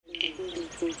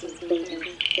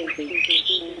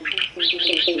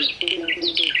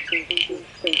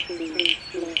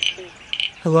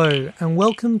Hello and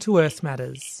welcome to Earth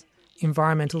Matters,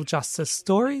 environmental justice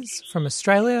stories from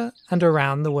Australia and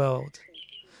around the world.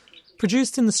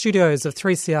 Produced in the studios of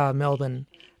 3CR Melbourne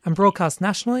and broadcast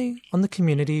nationally on the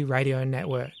Community Radio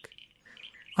Network.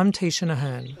 I'm Tisha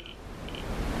Nahern.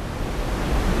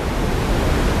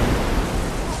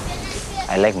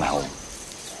 I like my home.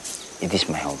 It is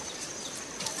my home.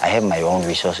 I have my own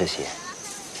resources here.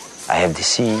 I have the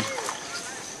sea.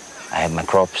 I have my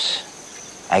crops.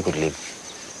 I could live.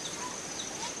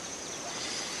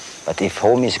 But if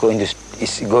home is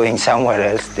going somewhere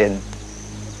else, then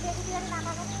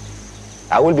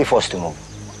I will be forced to move.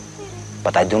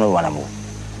 But I do not want to move.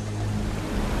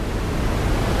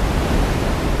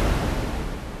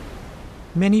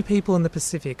 Many people in the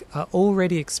Pacific are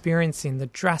already experiencing the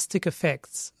drastic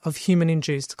effects of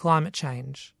human-induced climate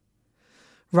change.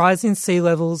 Rising sea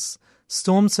levels,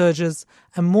 storm surges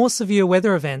and more severe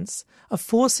weather events are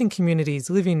forcing communities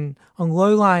living on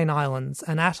low-lying islands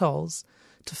and atolls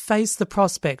to face the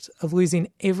prospect of losing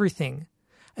everything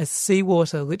as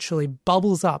seawater literally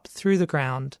bubbles up through the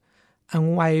ground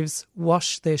and waves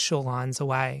wash their shorelines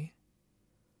away.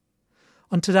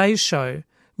 On today's show,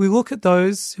 we look at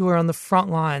those who are on the front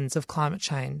lines of climate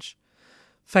change,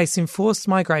 facing forced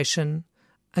migration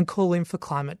and calling for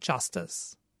climate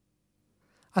justice.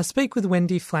 I speak with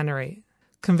Wendy Flannery,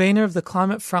 convener of the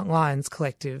Climate Frontlines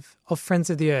Collective of Friends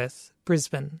of the Earth,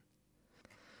 Brisbane.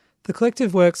 The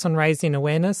collective works on raising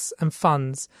awareness and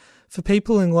funds for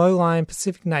people in low-lying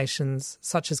Pacific nations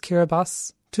such as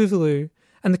Kiribati, Tuvalu,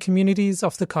 and the communities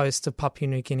off the coast of Papua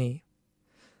New Guinea.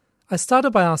 I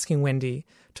started by asking Wendy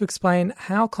to explain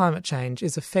how climate change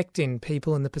is affecting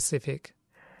people in the Pacific.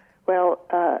 Well,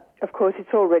 of course,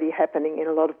 it's already happening in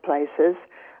a lot of places,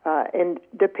 and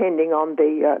depending on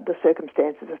the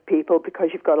circumstances of people,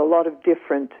 because you've got a lot of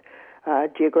different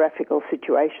geographical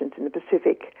situations in the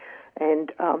Pacific,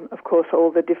 and of course all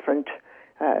the different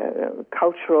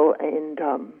cultural and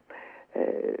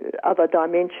other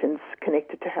dimensions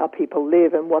connected to how people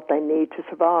live and what they need to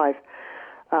survive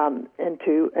and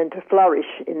to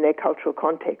flourish in their cultural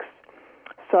context.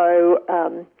 So,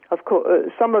 of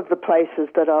course, some of the places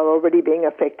that are already being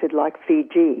affected, like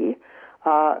Fiji,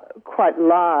 are quite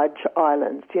large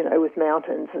islands, with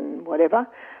mountains and whatever,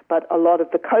 but a lot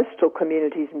of the coastal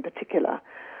communities in particular,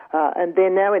 and they're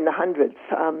now in the hundreds.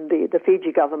 The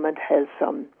Fiji government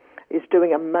is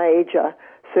doing a major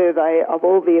survey of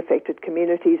all the affected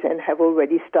communities and have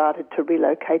already started to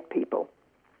relocate people.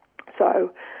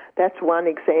 So that's one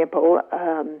example.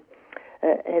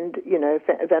 And,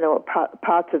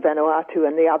 parts of Vanuatu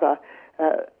and the other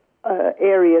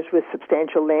areas with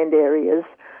substantial land areas,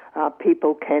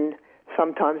 people can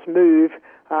sometimes move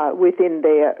within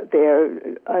their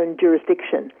own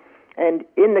jurisdiction. And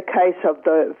in the case of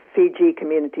the Fiji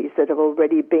communities that have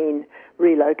already been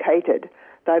relocated,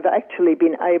 they've actually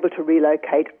been able to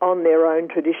relocate on their own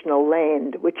traditional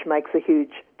land, which makes a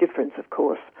huge difference, of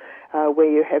course, where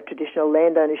you have traditional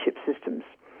land ownership systems.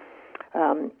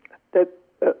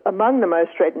 Among the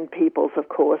most threatened peoples, of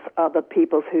course, are the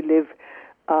peoples who live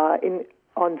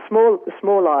on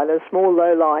small islands, small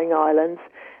low-lying islands,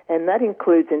 and that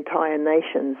includes entire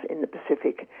nations in the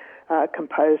Pacific,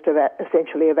 composed of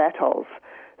essentially of atolls.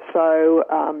 So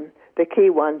the key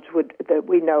ones that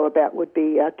we know about would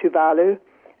be Tuvalu,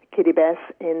 Kiribati,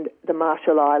 and the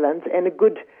Marshall Islands, and a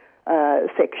good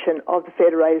section of the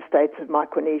Federated States of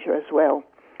Micronesia as well.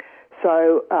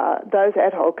 So those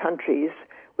atoll countries,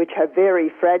 which have very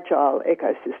fragile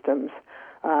ecosystems,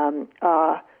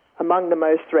 are among the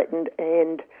most threatened,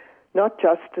 and not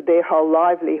just their whole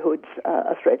livelihoods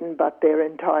are threatened, but their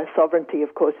entire sovereignty,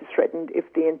 of course, is threatened if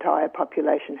the entire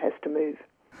population has to move.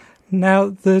 Now,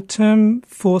 the term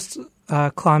forced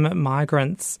climate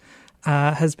migrants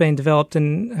has been developed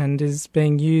and is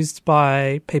being used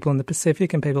by people in the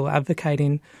Pacific and people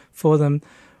advocating for them.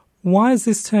 Why is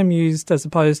this term used as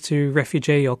opposed to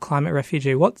refugee or climate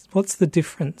refugee? What's the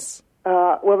difference?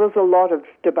 Well, there's a lot of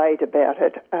debate about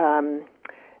it, and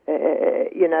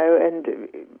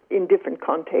in different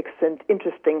contexts, and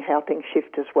interesting how things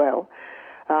shift as well.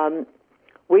 Friends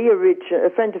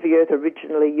of the Earth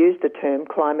originally used the term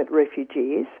climate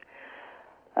refugees,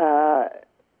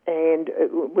 and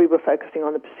we were focusing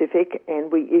on the Pacific,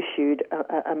 and we issued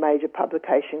a major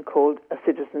publication called A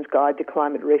Citizen's Guide to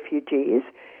Climate Refugees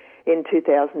in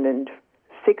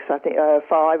 2006, I think,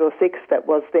 5 or 6, that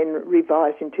was then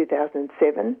revised in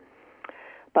 2007.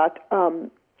 But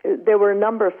there were a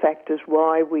number of factors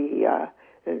why we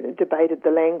debated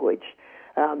the language.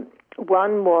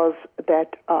 One was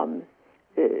that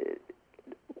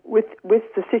with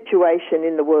the situation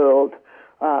in the world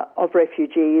of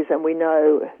refugees, and we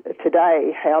know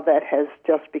today how that has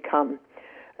just become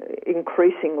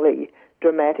increasingly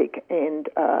dramatic and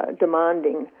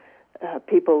demanding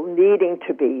people needing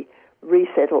to be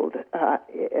resettled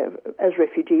as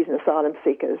refugees and asylum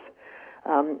seekers.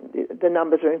 The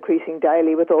numbers are increasing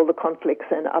daily with all the conflicts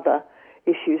and other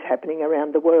issues happening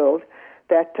around the world,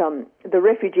 that the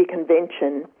Refugee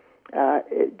Convention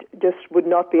just would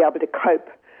not be able to cope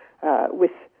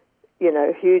with,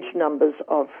 huge numbers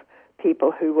of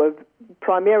people who were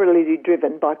primarily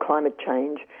driven by climate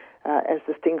change, as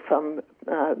distinct from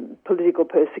political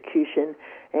persecution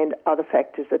and other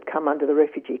factors that come under the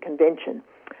Refugee Convention.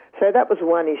 So that was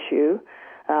one issue.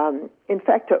 In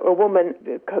fact, a woman,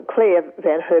 Claire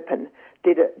Van Herpen,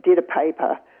 did a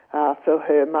paper for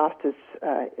her master's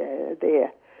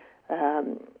there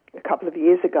a couple of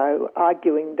years ago,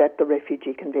 arguing that the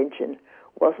Refugee Convention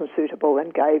wasn't suitable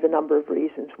and gave a number of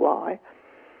reasons why.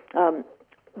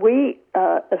 We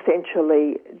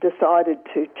essentially decided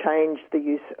to change the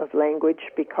use of language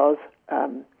because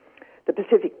the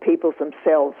Pacific peoples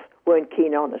themselves weren't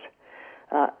keen on it.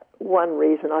 One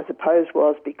reason, I suppose,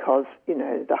 was because,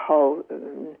 the whole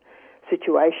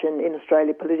situation in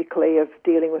Australia politically of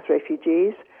dealing with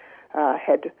refugees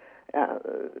had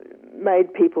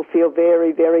made people feel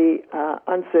very, very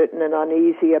uncertain and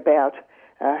uneasy about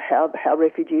how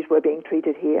refugees were being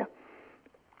treated here.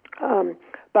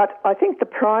 But I think the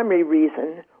primary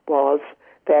reason was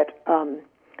that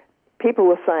people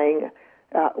were saying,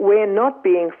 we're not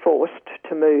being forced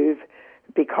to move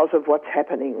because of what's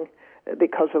happening,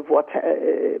 because of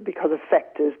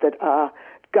factors that are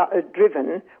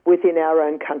driven within our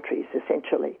own countries,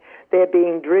 essentially. They're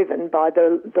being driven by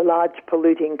the large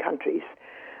polluting countries,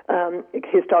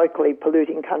 historically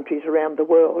polluting countries around the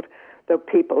world, the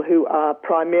people who are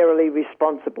primarily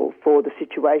responsible for the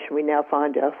situation we now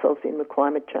find ourselves in with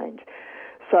climate change.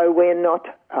 So we're not,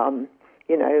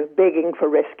 begging for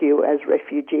rescue as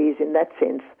refugees in that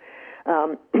sense.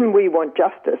 We want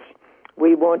justice.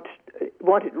 We want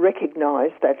it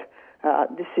recognised that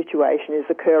this situation is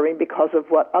occurring because of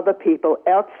what other people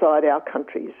outside our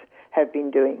countries have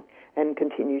been doing and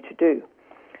continue to do.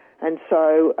 And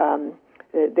so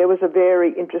there was a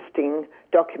very interesting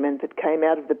document that came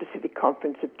out of the Pacific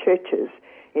Conference of Churches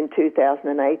in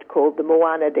 2008 called the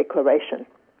Moana Declaration.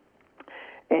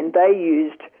 And they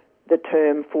used the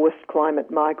term forced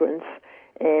climate migrants,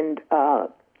 and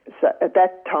so at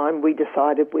that time we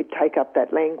decided we'd take up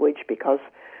that language because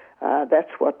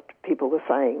that's what people were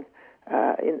saying.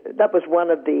 That was one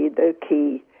of the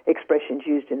key expressions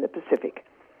used in the Pacific.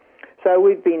 So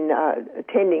we've been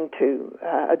tending to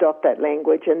adopt that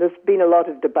language, and there's been a lot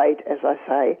of debate, as I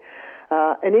say.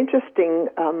 An interesting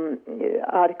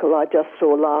article I just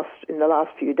saw in the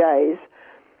last few days.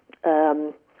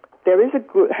 There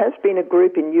has been a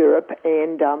group in Europe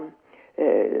and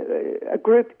a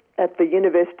group at the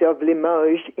University of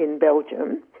Limoges in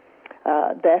Belgium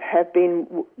that have been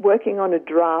working on a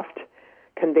draft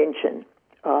convention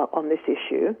on this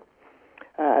issue.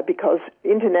 Because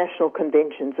international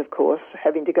conventions, of course,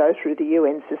 having to go through the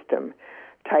UN system,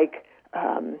 take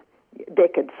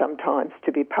decades sometimes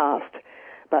to be passed.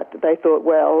 But they thought,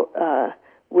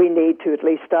 we need to at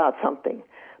least start something.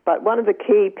 But one of the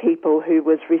key people who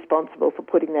was responsible for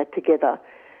putting that together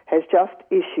has just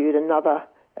issued another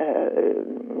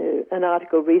an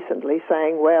article recently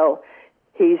saying,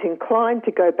 he's inclined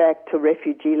to go back to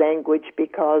refugee language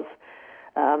because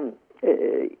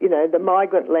the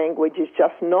migrant language is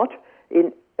just not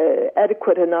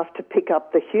adequate enough to pick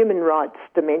up the human rights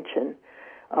dimension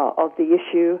of the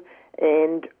issue,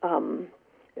 and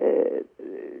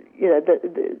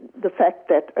the fact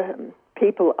that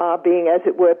people are being, as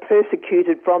it were,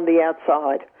 persecuted from the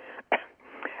outside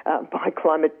by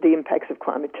the impacts of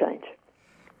climate change.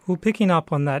 Well, picking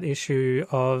up on that issue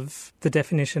of the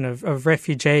definition of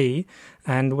refugee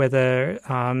and whether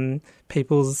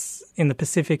peoples in the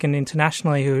Pacific and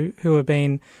internationally who are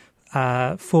being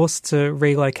forced to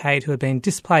relocate, who are being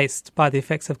displaced by the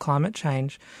effects of climate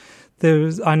change,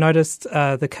 I noticed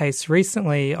the case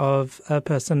recently of a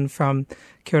person from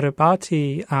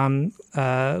Kiribati,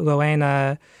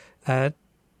 Loena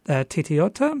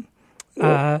Titiota,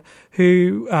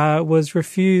 who was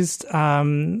refused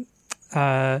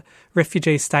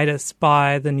refugee status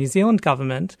by the New Zealand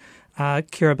government,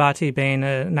 Kiribati being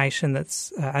a nation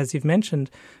that's, as you've mentioned,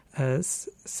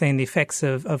 seen the effects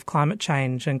of climate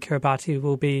change, and Kiribati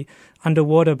will be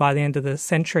underwater by the end of the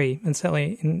century and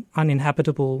certainly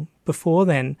uninhabitable before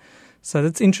then. So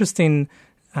it's interesting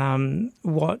who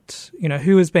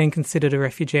is being considered a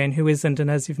refugee and who isn't, and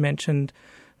as you've mentioned,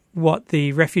 what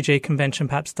the Refugee Convention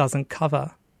perhaps doesn't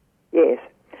cover. Yes.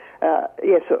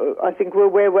 Yes, I think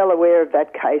we're well aware of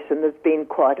that case, and there's been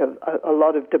quite a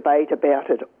lot of debate about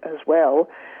it as well.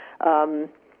 And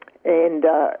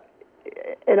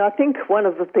I think one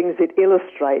of the things it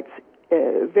illustrates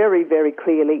very, very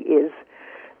clearly is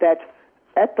that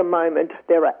at the moment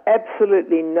there are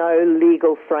absolutely no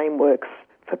legal frameworks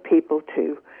for people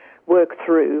to work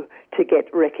through to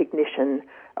get recognition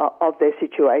of their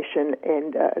situation,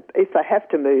 and if they have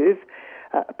to move,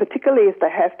 particularly if they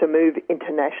have to move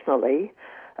internationally,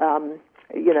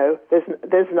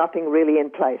 there's nothing really in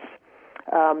place.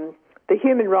 The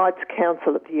Human Rights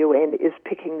Council at the UN is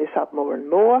picking this up more and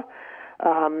more.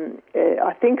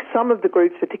 I think some of the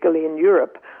groups, particularly in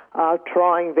Europe, are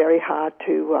trying very hard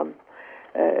to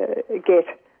get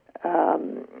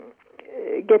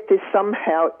this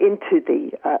somehow into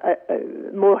the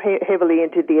more heavily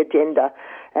into the agenda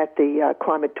at the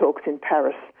climate talks in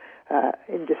Paris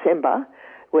in December,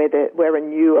 where a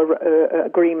new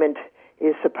agreement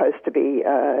is supposed to be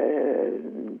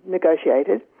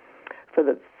negotiated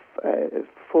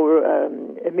for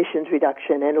emissions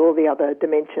reduction and all the other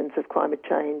dimensions of climate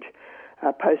change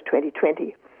post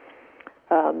 2020.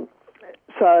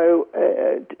 So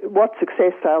what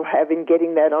success they'll have in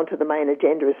getting that onto the main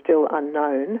agenda is still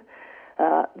unknown.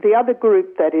 The other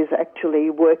group that is actually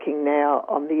working now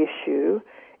on the issue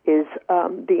is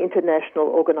the International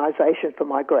Organization for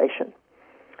Migration.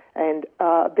 And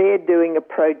they're doing a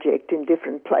project in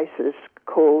different places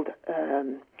called,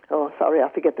 I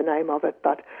forget the name of it,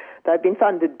 but they've been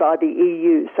funded by the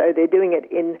EU. So they're doing it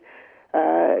in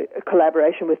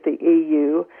collaboration with the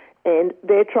EU, and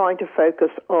they're trying to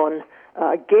focus on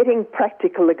getting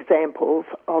practical examples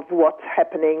of what's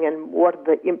happening and what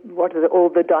are all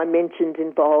the dimensions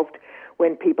involved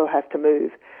when people have to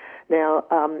move. Now,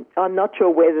 I'm not sure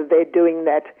whether they're doing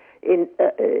that in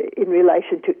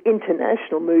relation to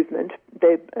international movement.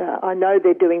 I know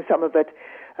they're doing some of it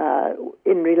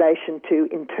in relation to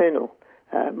internal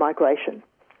migration.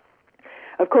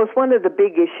 Of course, one of the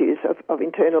big issues of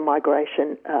internal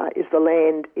migration is the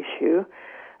land issue.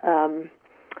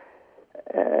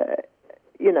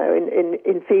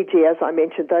 In Fiji, as I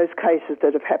mentioned, those cases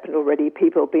that have happened already,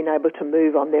 people have been able to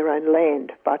move on their own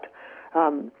land. But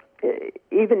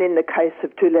even in the case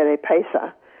of Tulele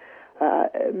Pesa,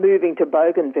 moving to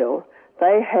Bougainville,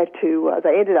 they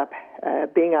ended up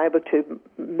being able to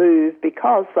move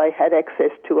because they had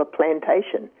access to a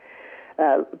plantation,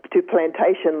 to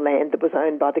plantation land that was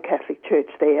owned by the Catholic Church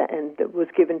there, and that was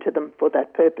given to them for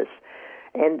that purpose,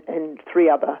 and 3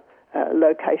 other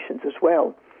locations as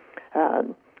well.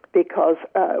 Because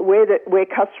where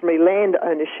customary land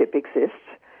ownership exists,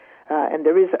 and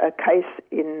there is a case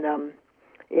in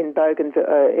Bougainville,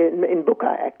 in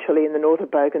Buka actually, in the north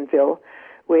of Bougainville,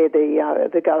 where the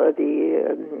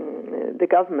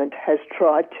government has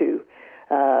tried to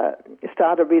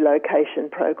start a relocation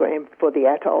program for the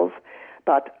atolls,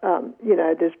 but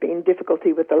there's been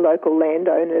difficulty with the local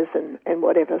landowners and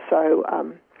whatever. So,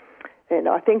 and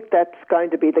I think that's going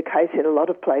to be the case in a lot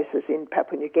of places in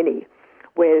Papua New Guinea,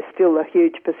 where still a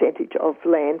huge percentage of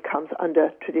land comes under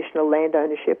traditional land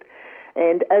ownership.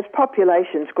 And as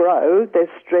populations grow, there's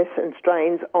stress and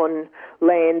strains on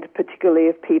land, particularly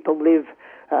if people live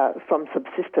from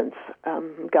subsistence,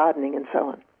 gardening and so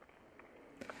on.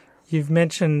 You've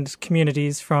mentioned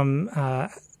communities from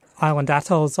island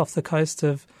atolls off the coast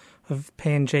of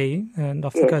PNG and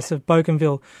off the coast of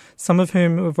Bougainville, some of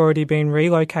whom have already been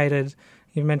relocated.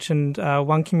 You mentioned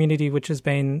one community which has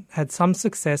had some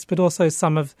success, but also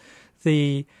some of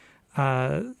the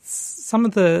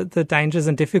dangers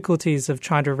and difficulties of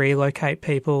trying to relocate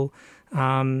people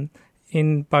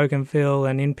in Bougainville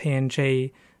and in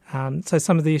PNG. So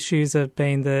some of the issues have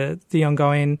been the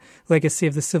ongoing legacy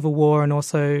of the Civil War and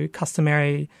also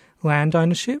customary land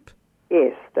ownership.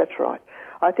 Yes, that's right.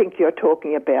 I think you're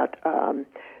talking about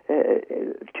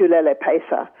Tulele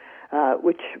Pesa,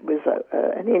 which was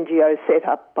an NGO set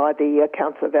up by the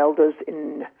Council of Elders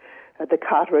in the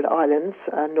Carteret Islands,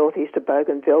 northeast of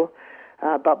Bougainville,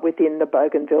 but within the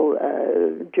Bougainville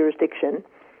jurisdiction.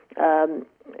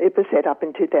 It was set up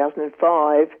in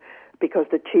 2005 because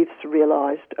the chiefs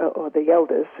realised, or the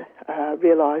elders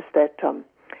realised that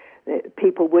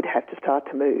people would have to start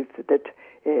to move, that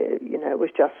it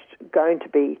was just going to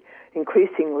be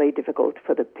increasingly difficult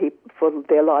for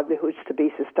their livelihoods to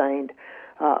be sustained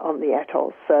on the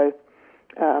atolls. So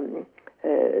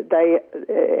they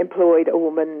employed a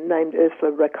woman named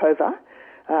Ursula Rakova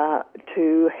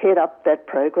to head up that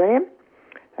program.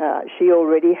 She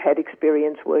already had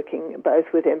experience working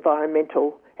both with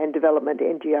environmental and development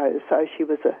NGOs, so she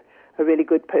was a really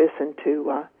good person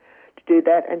to do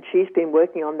that, and she's been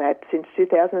working on that since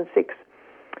 2006.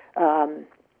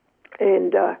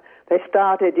 They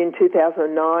started in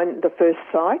 2009, the first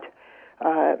site,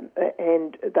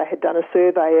 and they had done a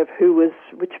survey of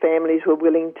which families were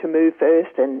willing to move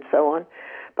first and so on.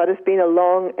 But it's been a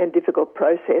long and difficult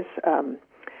process.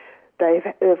 They've,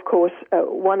 of course,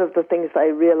 one of the things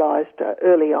they realised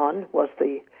early on was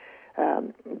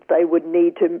they would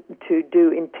need to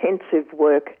do intensive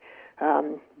work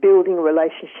building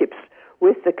relationships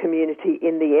with the community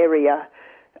in the area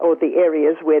or the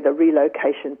areas where the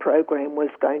relocation program was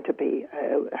going to be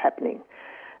happening.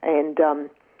 And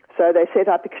so they set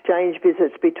up exchange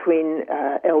visits between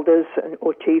elders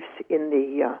or chiefs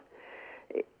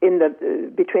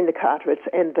between the Carterets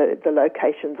and the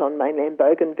locations on mainland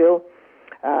Bougainville,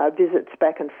 visits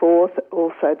back and forth.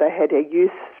 Also, they had a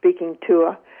youth speaking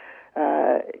tour,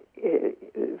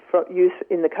 youth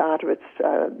in the Carterets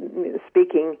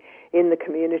speaking in the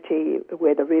community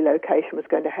where the relocation was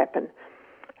going to happen.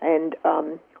 And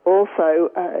also,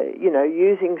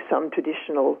 using some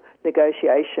traditional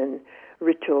negotiation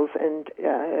rituals and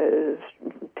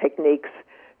techniques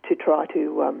to try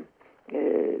to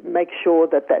make sure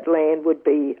that land would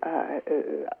be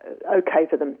okay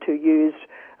for them to use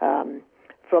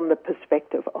from the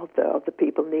perspective of the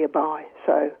people nearby.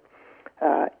 So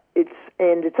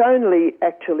it's only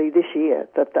actually this year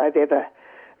that they've ever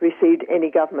received any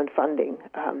government funding,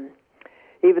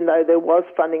 even though there was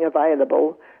funding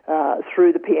available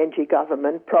through the PNG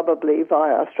government, probably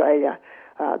via Australia.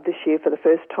 This year, for the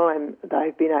first time,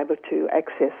 they've been able to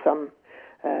access some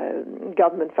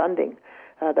government funding.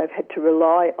 They've had to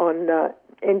rely on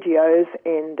NGOs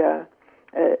and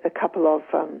a couple of,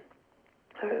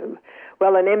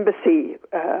 an embassy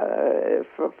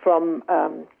from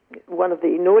one of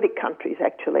the Nordic countries,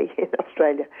 actually, in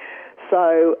Australia.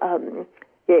 So,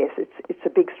 yes, it's a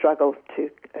big struggle to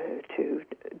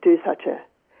do such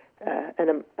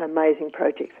an amazing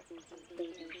project.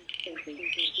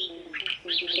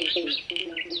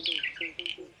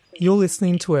 You're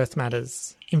listening to Earth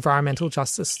Matters, environmental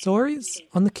justice stories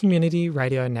on the Community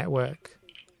Radio Network.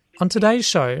 On today's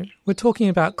show, we're talking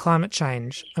about climate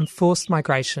change and forced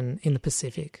migration in the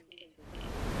Pacific.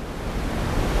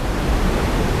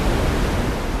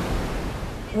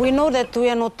 We know that we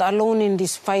are not alone in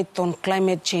this fight on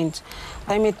climate change.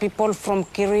 I met people from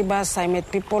Kiribati, I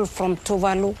met people from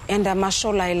Tuvalu and the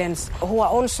Marshall Islands who are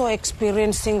also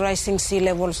experiencing rising sea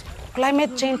levels.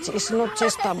 Climate change is not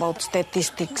just about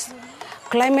statistics.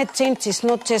 Climate change is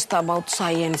not just about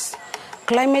science.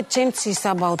 Climate change is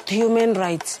about human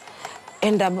rights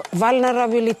and the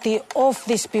vulnerability of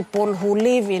these people who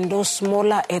live in those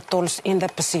smaller atolls in the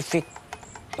Pacific.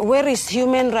 Where is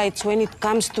human rights when it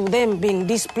comes to them being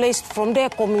displaced from their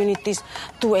communities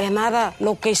to another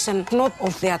location, not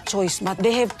of their choice, but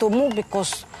they have to move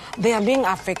because they are being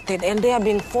affected and they are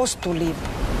being forced to leave?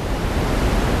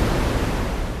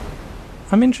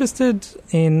 I'm interested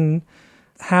in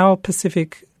how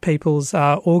Pacific peoples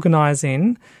are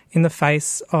organising in the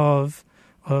face of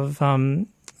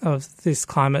this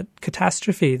climate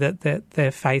catastrophe that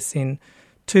they're facing.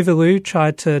 Tuvalu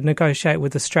tried to negotiate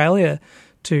with Australia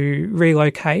to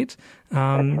relocate.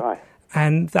 That's right.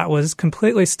 And that was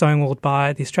completely stonewalled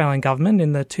by the Australian government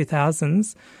in the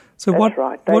 2000s. So That's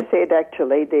right. They said,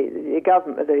 actually, the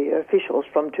government, the officials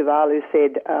from Tuvalu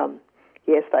said,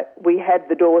 yes, we had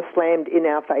the door slammed in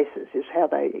our faces, is how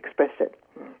they expressed it.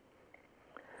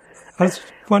 I was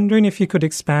wondering if you could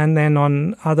expand then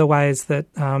on other ways that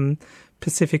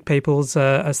Pacific peoples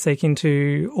are seeking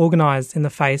to organise in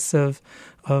the face of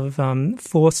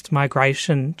forced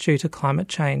migration due to climate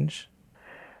change.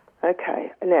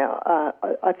 Okay. Now,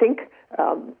 I think,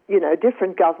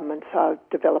 different governments are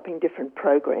developing different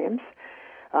programs.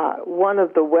 One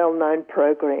of the well-known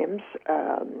programs,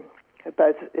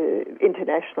 both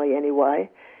internationally anyway,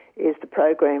 is the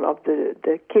program of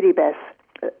the Kiribati.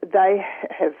 They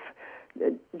have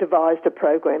devised a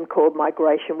program called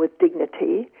Migration with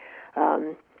Dignity,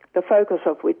 the focus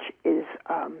of which is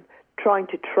trying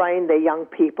to train their young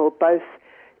people both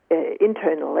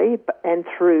internally and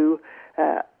through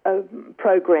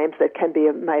programs that can be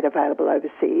made available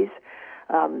overseas,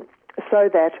 so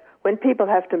that when people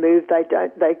have to move, they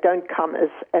don't come as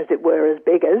it were as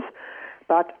beggars,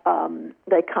 but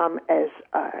they come as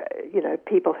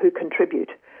people who contribute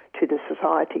to the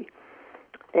society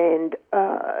and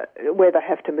where they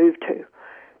have to move to.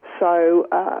 So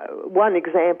one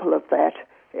example of that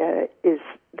is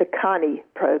the Kani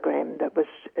program that was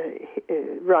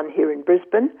run here in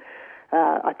Brisbane.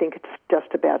 I think it's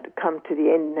just about to come to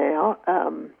the end now,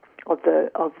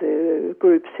 the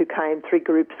groups who came. 3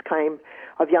 groups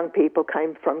of young people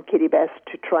came from Kiribati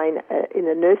to train in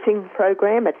a nursing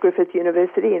program at Griffith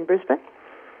University in Brisbane.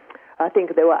 I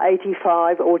think there were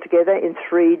 85 altogether in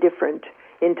 3 different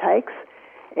intakes,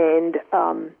 and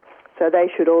so they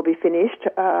should all be finished.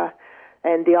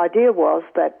 And the idea was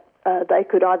that they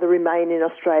could either remain in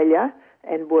Australia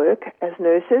and work as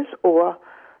nurses or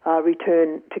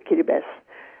return to Kiribati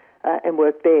and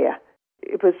work there.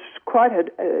 It was quite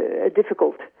a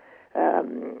difficult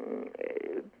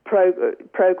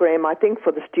program, I think,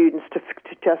 for the students to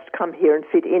just come here and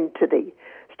fit into the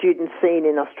student scene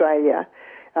in Australia.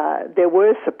 There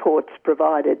were supports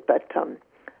provided, but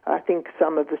I think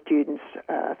some of the students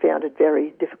found it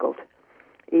very difficult,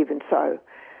 even so.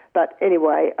 But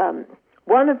anyway,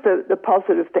 one of the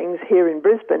positive things here in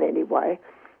Brisbane, anyway,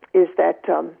 is that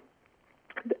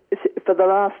for the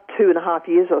last 2.5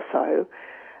 years or so,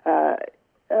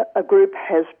 a group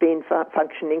has been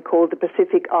functioning called the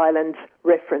Pacific Islands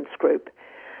Reference Group,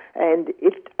 and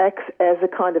it acts as a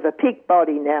kind of a peak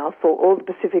body now for all the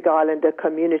Pacific Islander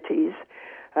communities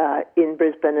in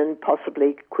Brisbane and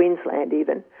possibly Queensland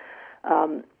even,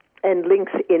 and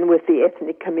links in with the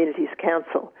Ethnic Communities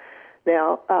Council.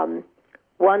 Now,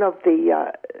 one of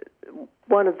the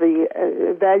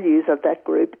values of that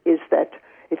group is that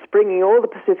it's bringing all the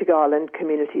Pacific Island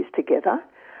communities together.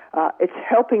 It's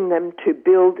helping them to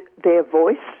build their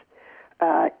voice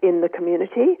in the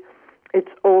community.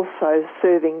 It's also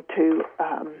serving to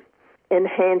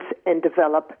enhance and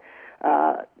develop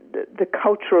the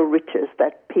cultural riches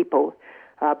that people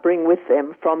bring with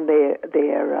them from their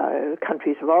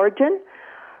countries of origin,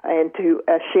 and to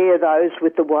share those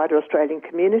with the wider Australian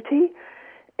community.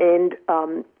 And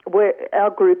our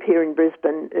group here in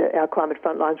Brisbane, our Climate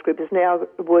Frontlines group, is now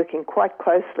working quite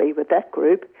closely with that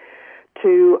group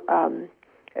to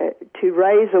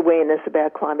raise awareness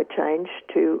about climate change,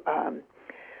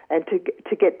 and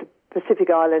to get the Pacific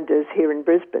Islanders here in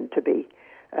Brisbane to be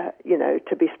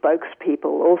spokespeople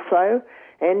also,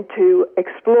 and to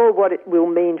explore what it will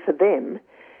mean for them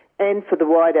and for the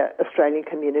wider Australian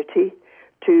community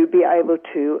to be able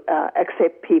to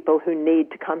accept people who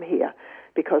need to come here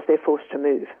because they're forced to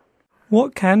move.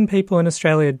 What can people in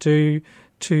Australia do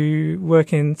to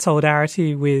work in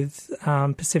solidarity with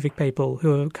Pacific people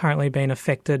who are currently being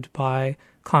affected by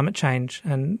climate change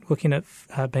and looking at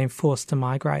being forced to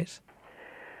migrate?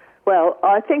 Well,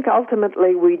 I think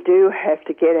ultimately we do have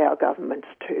to get our governments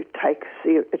to take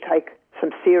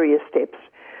some serious steps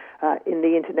in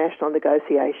the international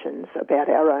negotiations about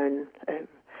our own,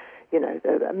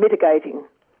 mitigating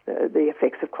the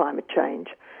effects of climate change.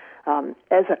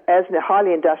 As a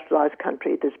highly industrialised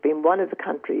country, there's been one of the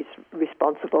countries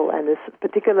responsible, and this,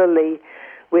 particularly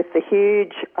with the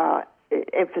huge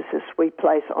emphasis we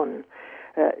place on,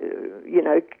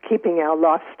 keeping our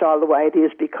lifestyle the way it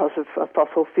is because of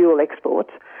fossil fuel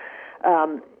exports.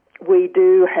 We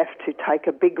do have to take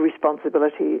a big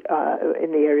responsibility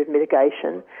in the area of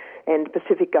mitigation, and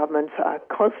Pacific governments are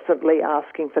constantly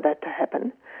asking for that to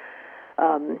happen.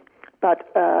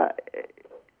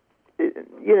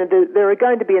 There are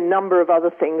going to be a number of other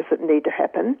things that need to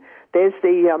happen. There's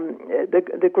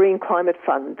the Green Climate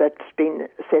Fund that's been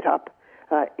set up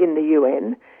in the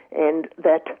UN, and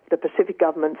that the Pacific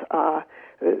governments are,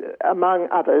 among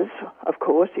others, of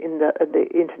course, in the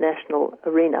international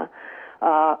arena,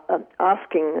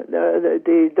 asking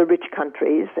the rich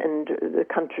countries and the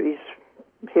countries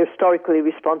historically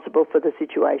responsible for the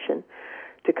situation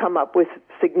to come up with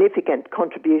significant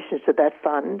contributions to that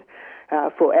fund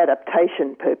for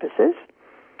adaptation purposes.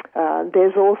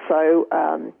 There's also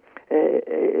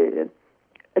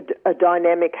a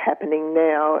dynamic happening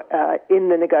now in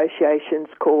the negotiations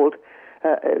called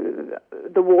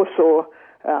the Warsaw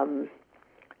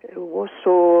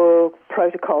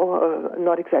Protocol,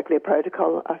 not exactly a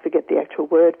protocol, I forget the actual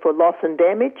word, for loss and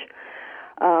damage.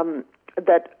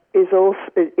 That is also,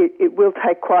 it will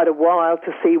take quite a while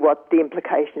to see what the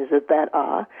implications of that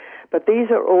are, but these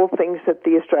are all things that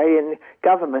the Australian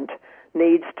government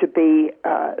needs to be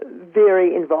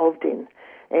very involved in,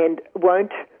 and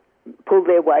won't pull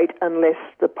their weight unless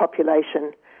the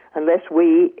population, unless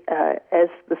we, as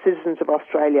the citizens of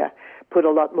Australia, put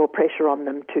a lot more pressure on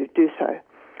them to do so.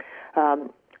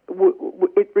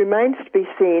 It remains to be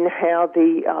seen how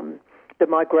the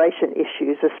migration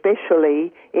issues,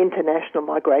 especially international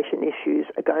migration issues,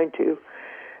 are going to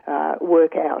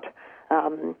work out.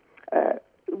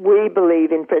 We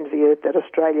believe in Friends of the Earth that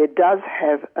Australia does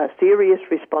have a serious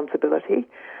responsibility,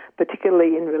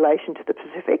 particularly in relation to the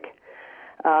Pacific.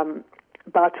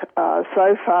 But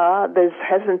so far there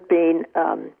hasn't been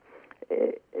a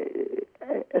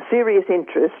serious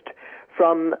interest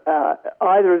from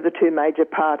either of the two major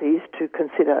parties to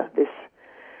consider this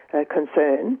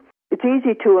concern. It's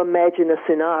easy to imagine a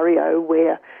scenario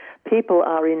where people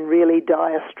are in really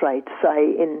dire straits,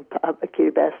 say in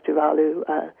Kiribati, Tuvalu,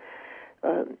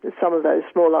 some of those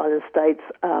small island states,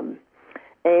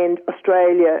 and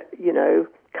Australia,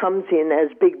 comes in as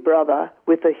Big Brother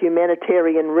with a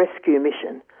humanitarian rescue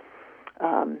mission.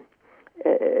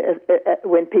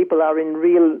 When people are in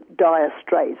real dire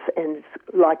straits, and it's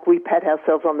like we pat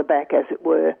ourselves on the back, as it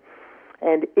were,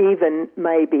 and even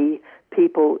maybe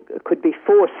people could be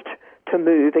forced to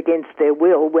move against their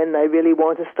will when they really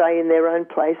want to stay in their own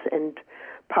place and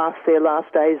pass their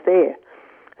last days there.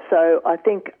 So I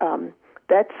think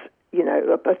that's,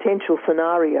 a potential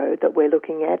scenario that we're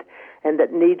looking at and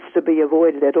that needs to be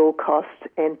avoided at all costs,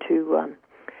 and to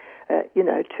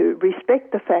to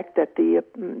respect the fact that the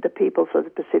peoples of the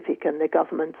Pacific and their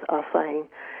governments are saying,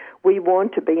 we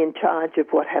want to be in charge of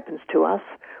what happens to us.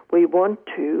 We want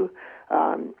to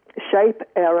shape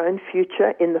our own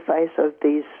future in the face of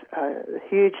these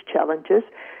huge challenges,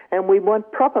 and we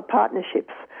want proper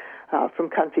partnerships from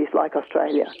countries like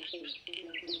Australia.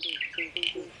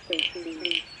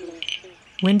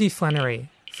 Wendy Flannery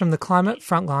from the Climate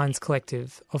Frontlines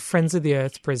Collective of Friends of the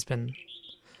Earth Brisbane.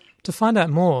 To find out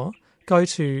more, go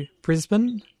to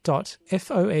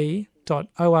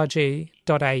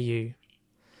brisbane.foe.org.au.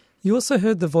 You also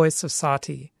heard the voice of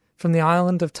Sati from the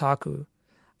island of Taku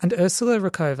and Ursula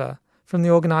Rakova from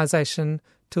the organisation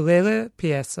Tulele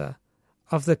Piesa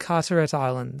of the Carteret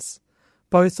Islands,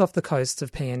 both off the coast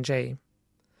of PNG.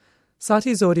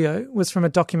 Sati's audio was from a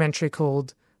documentary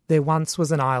called There Once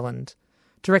Was an Island,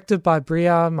 directed by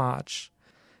Briar March.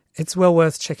 It's well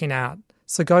worth checking out,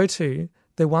 so go to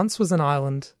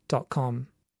thereoncewasanisland.com.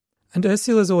 And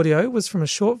Ursula's audio was from a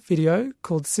short video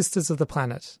called Sisters of the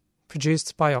Planet,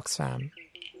 produced by Oxfam.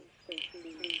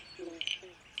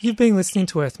 You've been listening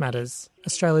to Earth Matters,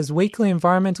 Australia's weekly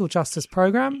environmental justice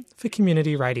program for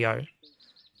community radio.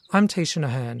 I'm Tisha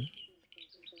Nahern.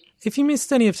 If you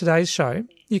missed any of today's show,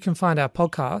 you can find our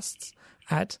podcasts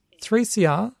at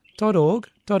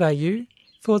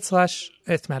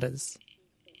 3cr.org.au/Earth Matters.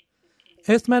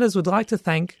 Earth Matters would like to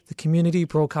thank the Community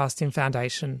Broadcasting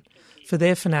Foundation for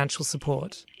their financial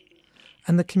support,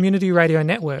 and the Community Radio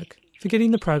Network for getting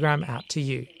the program out to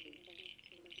you.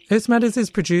 Earth Matters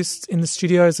is produced in the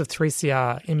studios of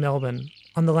 3CR in Melbourne,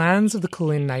 on the lands of the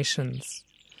Kulin Nations.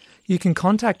 You can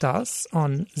contact us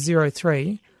on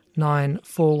 03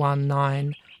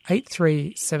 9419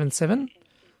 8377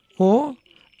 or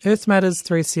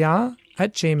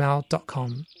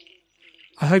earthmatters3cr@gmail.com.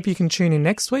 I hope you can tune in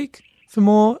next week for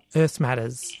more Earth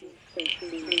Matters.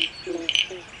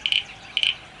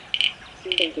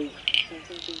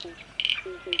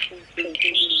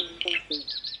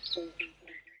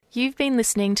 You've been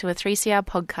listening to a 3CR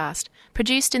podcast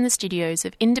produced in the studios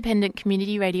of independent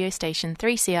community radio station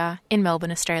 3CR in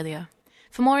Melbourne, Australia.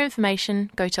 For more information,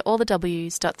 go to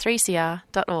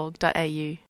allthews.3cr.org.au.